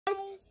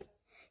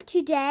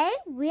Today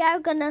we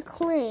are gonna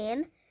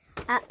clean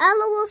a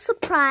LOL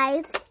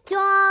surprise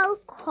doll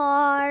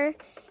car.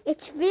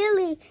 It's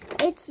new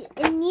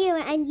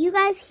and you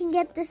guys can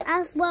get this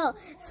as well.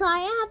 So I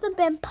haven't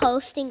been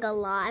posting a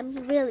lot.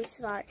 I'm really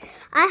sorry.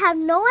 I have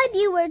no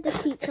idea where the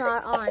seats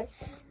are on,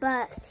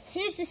 but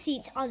here's the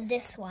seats on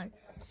this one.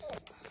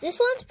 This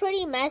one's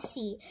pretty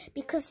messy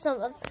because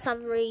of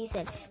some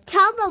reason.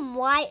 Tell them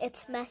why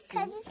it's messy.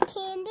 Because it's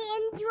Candy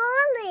and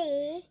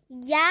Jolly.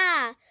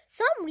 Yeah,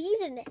 some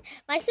reason.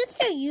 My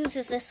sister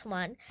uses this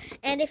one.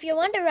 And if you're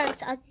wondering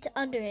what's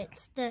under it,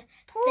 it's the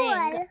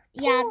thing.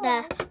 Yeah,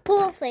 the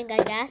pool thing,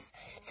 I guess.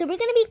 So we're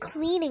going to be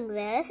cleaning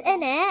this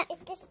in it. Is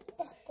this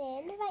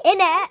disgusting? Right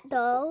in it,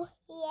 though.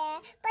 Yeah,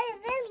 but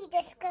it's really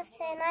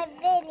disgusting. I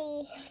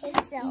really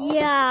think so.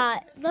 Yeah,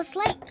 that's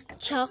like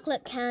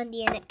chocolate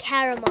candy and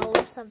caramel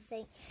or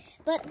something.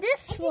 But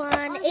this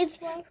one is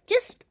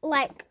just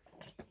like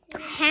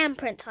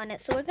handprints on it.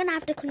 So we're going to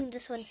have to clean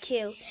this one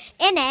too.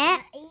 In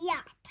it.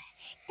 Yeah.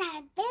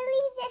 That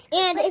really disgusting.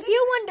 And if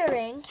you're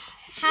wondering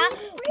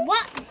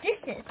what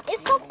this is,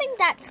 it's something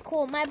that's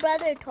cool. My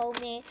brother told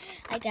me,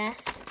 I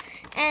guess.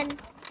 And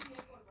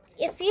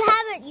if you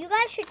haven't, you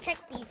guys should check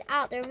these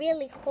out. They're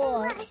really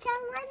cool. Something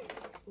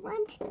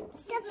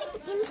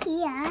in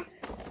here.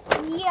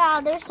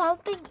 Yeah, there's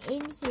something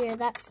in here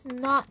that's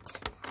not.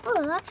 Oh,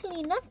 there's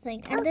actually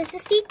nothing. And there's a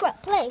secret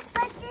place.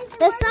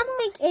 There's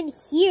something in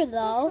here,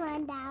 though.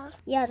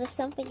 Yeah, there's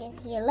something in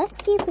here.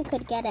 Let's see if we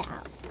could get it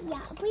out.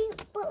 Yeah,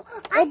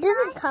 it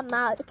doesn't come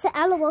out. It's an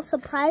LOL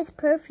surprise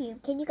perfume.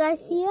 Can you guys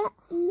see it?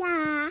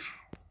 Yeah.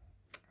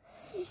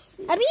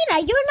 Amina,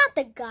 you're not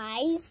the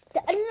guys.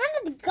 None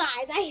of the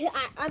guys.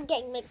 I'm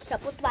getting mixed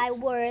up with my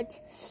words.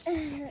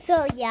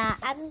 So yeah,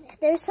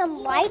 there's some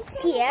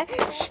lights here,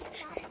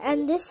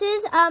 and this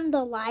is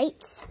the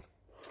lights.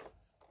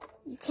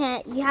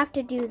 You have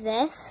to do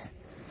this.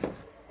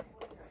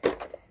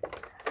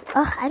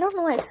 I don't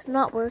know why it's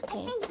not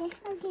working. I think this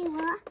one can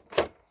work.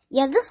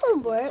 Yeah, this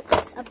one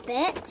works a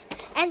bit.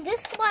 And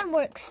this one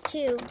works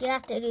too. You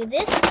have to do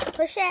this,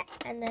 push it,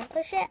 and then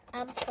push it,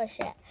 and push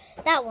it.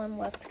 That one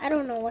works. I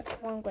don't know what's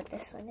wrong with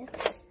this one.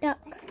 It's stuck.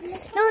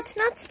 No, it's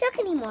not stuck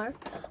anymore.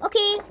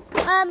 Okay,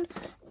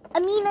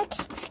 Amina,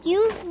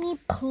 excuse me,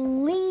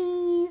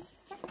 please.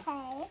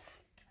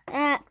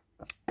 Okay.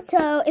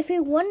 So if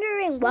you're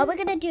wondering what we're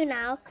gonna do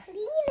now,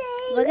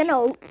 cleaning. we're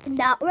not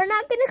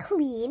gonna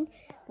clean.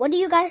 What do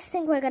you guys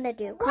think we're gonna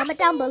do? Comment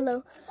down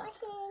below.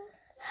 Washing.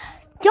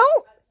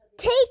 Don't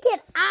take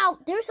it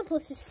out. They're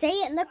supposed to say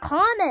it in the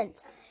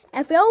comments.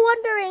 If you're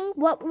wondering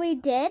what we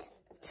did,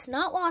 it's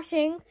not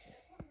washing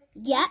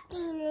yet.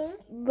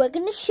 We're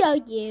going to show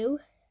you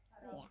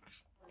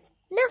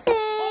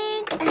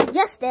nothing.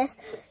 Just this.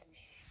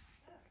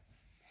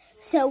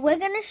 So we're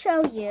going to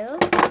show you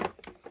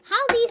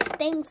how these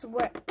things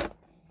work.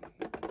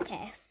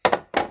 Okay.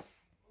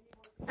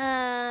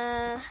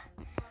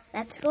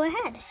 Let's go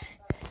ahead.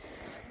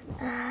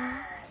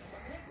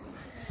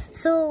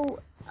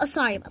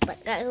 Sorry about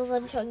that, guys.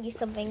 I'm showing you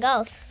something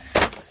else.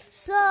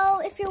 So,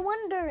 if you're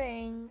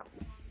wondering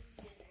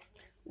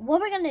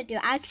what we're going to do,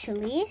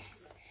 actually,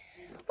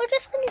 we're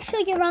just going to show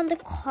you around the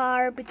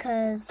car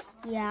because,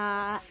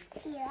 and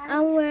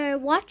we're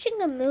watching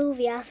a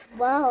movie as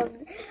well.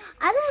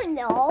 I don't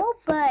know,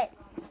 but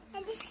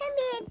and this can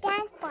be a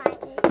dance party.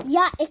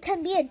 Yeah, it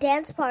can be a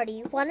dance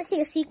party. Want to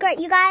see a secret,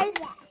 you guys?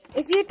 Yeah.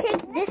 If you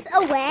take this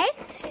away,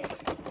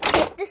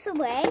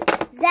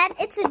 then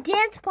it's a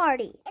dance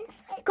party.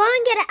 Go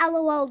and get an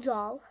LOL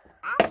doll.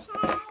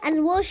 Okay.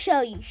 And we'll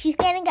show you. She's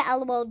getting an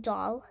LOL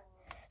doll.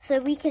 So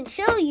we can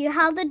show you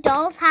how the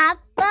dolls have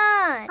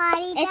fun.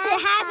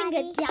 It's having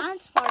a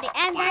dance party.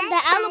 And then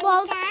the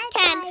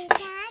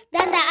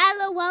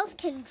LOLs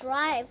can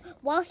drive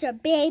whilst your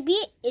baby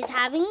is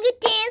having a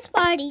dance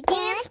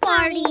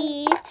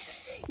party.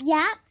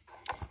 Yeah.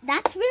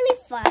 That's really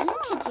fun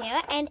to do.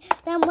 And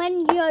then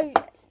when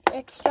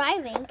it's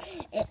driving,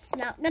 it's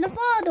not gonna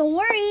fall, don't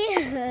worry.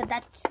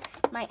 That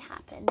might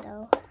happen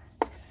though.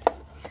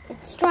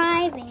 It's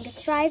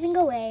driving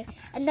away,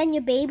 and then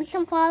your baby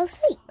can fall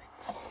asleep.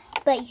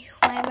 But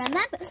remember,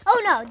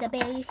 oh no, the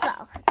baby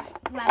fell.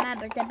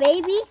 Remember, the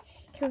baby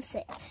can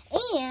sit.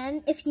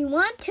 And if you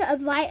want to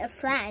invite a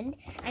friend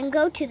and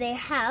go to their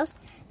house,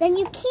 then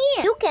you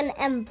can. You can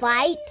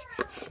invite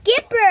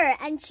Skipper,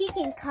 and she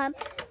can come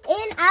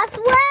in as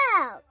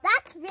well.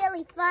 That's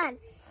really fun.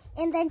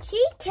 And then she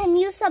can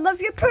use some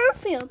of your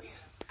perfume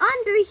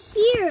under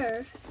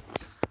here.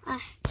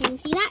 Can you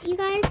see that, you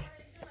guys?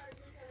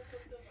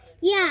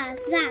 Yeah,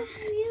 that.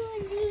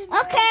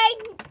 Okay,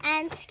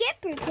 and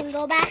Skipper can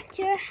go back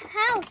to her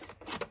house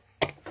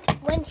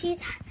when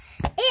she's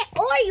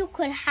or you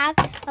could have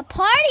a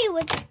party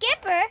with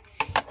Skipper,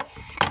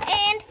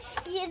 and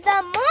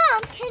the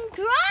mom can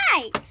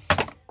drive.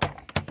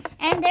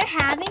 And they're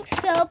having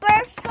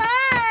super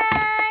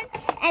fun.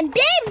 And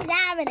baby's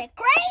having a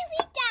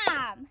crazy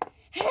time.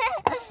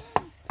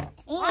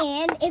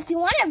 And if you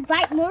want to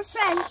invite more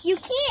friends, you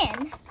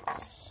can.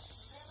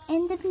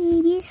 And the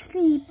baby is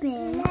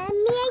sleeping. Mommy,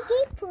 I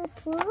get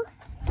poo-poo.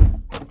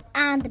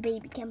 And the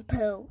baby can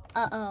poo.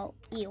 Uh-oh,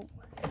 ew.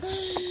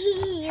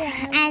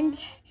 And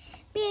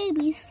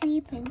baby's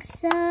sleeping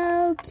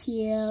so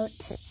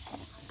cute.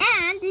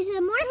 And there's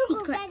a more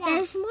secret.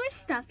 There's more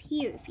stuff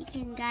here if you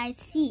can guys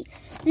see.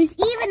 There's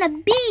even a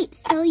beat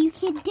so you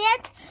can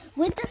dance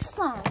with the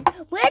song.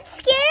 With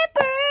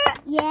Skipper!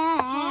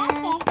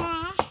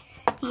 Yeah.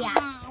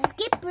 Yeah.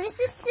 Skipper's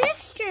the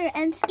sister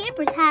and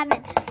Skipper's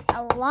having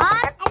a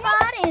lot of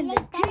fun in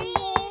the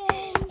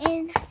dream.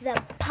 In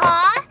the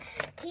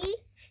party.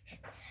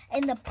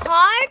 In the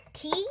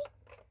party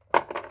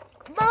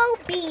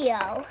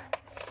mobile.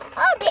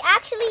 Oh, they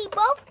actually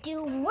both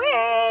do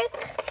work.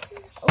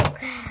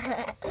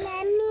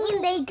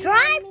 And they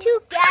drive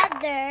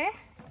together.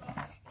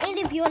 And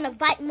if you want to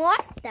invite more,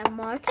 then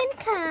more can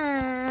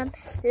come.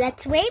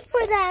 Let's wait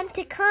for them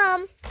to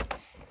come.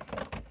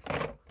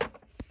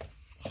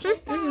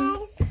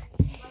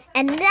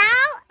 And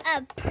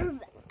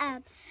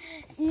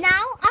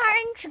now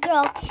Orange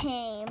Girl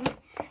came.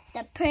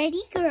 The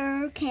pretty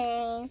girl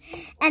came.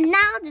 And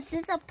now this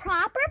is a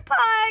proper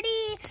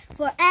party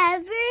for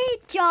every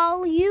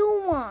doll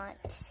you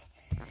want.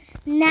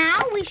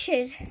 Now we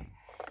should...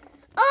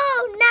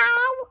 Oh,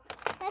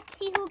 now let's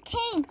see who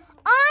came.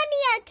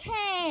 Anya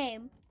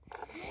came.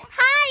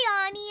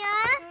 Hi, Anya.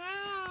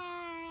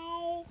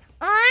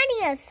 Hi.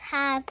 Anya's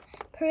have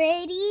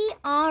pretty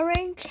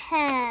orange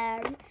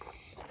hair.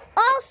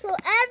 Also,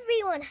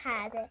 everyone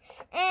has it.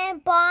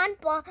 And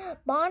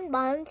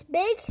Bonbon's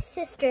big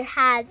sister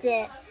has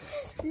it.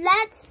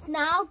 Let's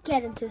now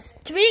get into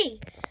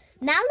 3.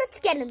 Now let's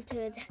get into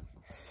it.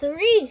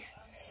 3,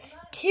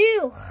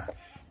 2.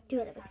 Do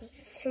it with me.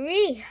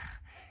 3,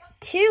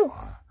 2,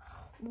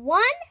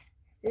 1.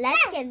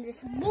 Let's get in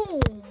this.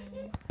 Boom.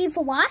 We've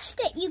washed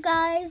it, you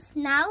guys.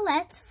 Now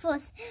let's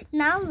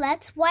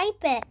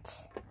wipe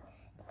it.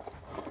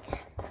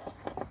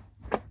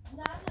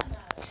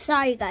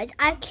 Sorry, guys.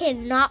 I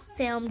cannot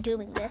film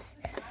doing this.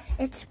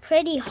 It's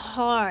pretty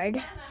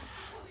hard.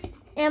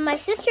 And my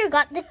sister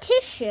got the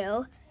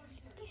tissue.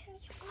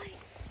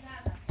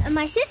 And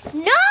my sister...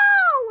 No!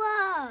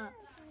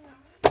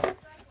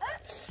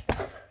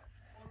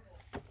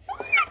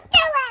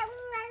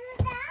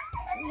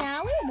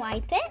 Now we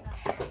wipe it.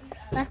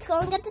 Let's go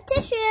and get the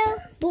tissue.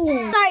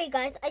 Boom. Sorry,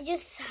 guys. I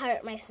just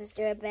hurt my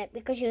sister a bit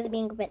because she was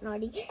being a bit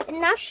naughty. And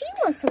now she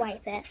wants to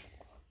wipe it.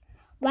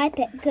 Wipe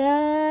it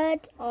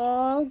good.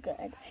 All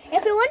good.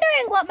 If you're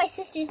wondering what my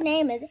sister's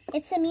name is,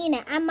 it's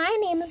Amina. And my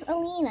name is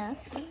Alina.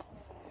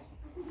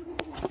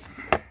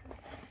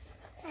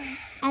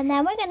 And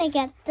then we're going to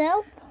get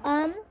the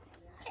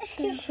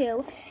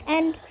tissue.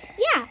 And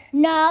yeah.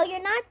 No,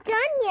 you're not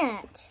done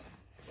yet.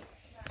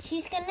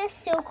 She's gonna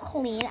still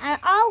clean, and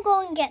I'll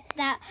go and get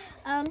that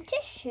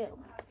tissue.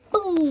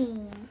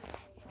 Boom.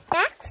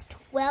 Next,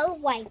 we'll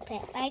wipe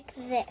it like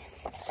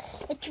this.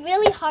 It's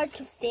really hard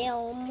to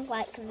film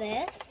like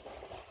this,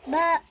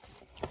 but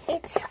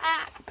it's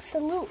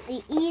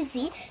absolutely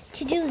easy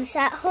to do this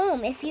at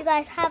home. If you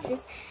guys have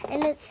this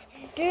and it's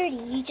dirty,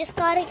 you just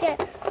gotta get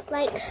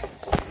like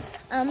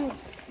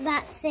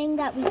that thing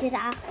that we did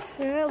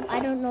after.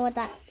 I don't know what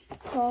that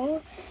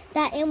called.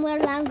 That in our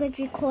language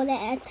we call it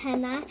a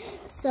tenna.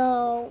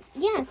 So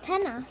yeah,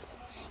 tenna.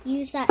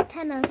 Use that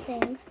tenna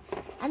thing.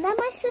 And then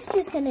my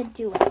sister's gonna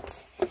do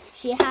it.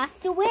 She has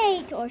to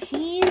wait or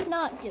she's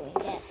not doing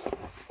it.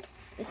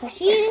 Because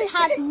she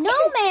has no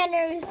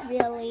manners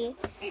really.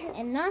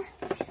 And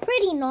she's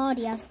pretty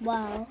naughty as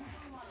well.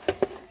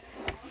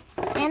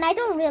 And I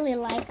don't really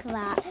like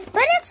that.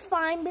 But it's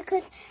fine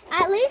because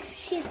at least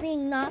she's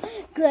being not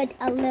good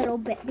a little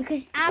bit.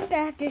 Because after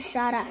I have to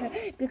shout at her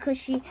because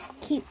she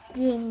keeps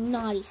doing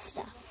naughty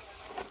stuff.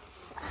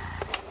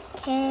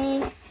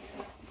 Okay.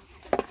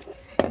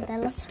 And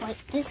then let's wipe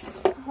this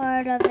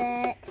part of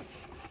it.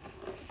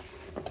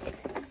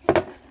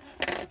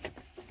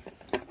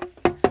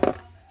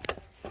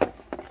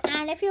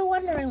 And if you're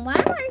wondering why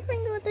am I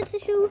wiping with the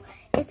tissue,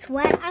 it's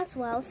wet as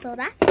well, so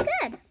that's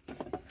good.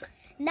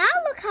 Now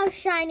look how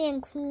shiny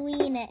and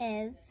clean it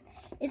is.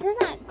 Isn't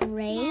that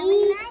great? Now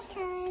it's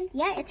my turn.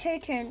 Yeah, it's her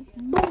turn.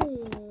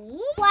 Boom.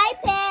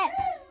 Wipe it.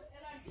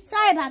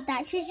 Sorry about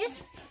that. She's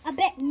just a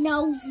bit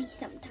nosy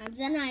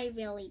sometimes, and I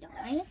really don't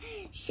like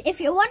it.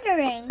 If you're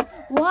wondering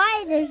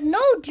why there's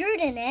no dirt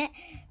in it,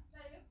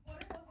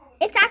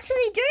 it's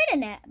actually dirt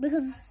in it.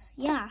 Because,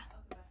 yeah,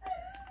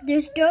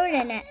 there's dirt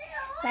in it,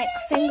 like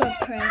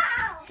fingerprints.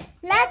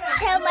 Let's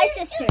tell my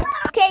sister.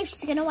 Okay,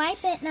 she's going to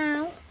wipe it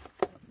now.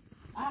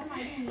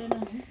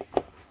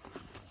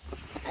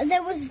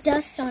 There was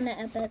dust on it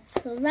a bit,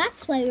 so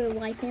that's why we're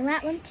wiping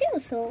that one too.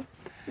 So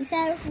we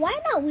said, why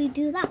not we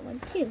do that one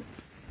too?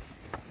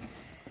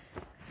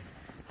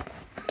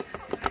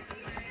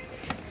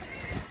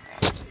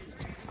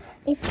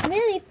 It's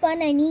really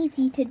fun and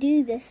easy to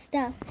do this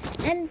stuff.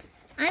 And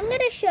I'm going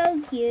to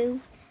show you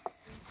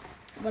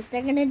what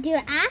they're going to do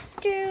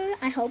after.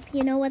 I hope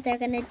you know what they're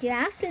going to do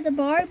after the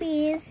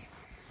Barbies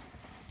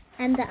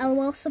and the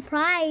LOL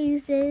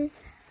surprises.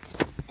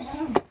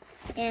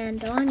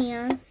 And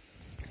Anya.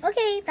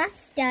 Okay,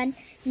 that's done.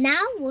 Now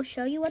we'll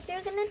show you what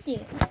they're gonna do.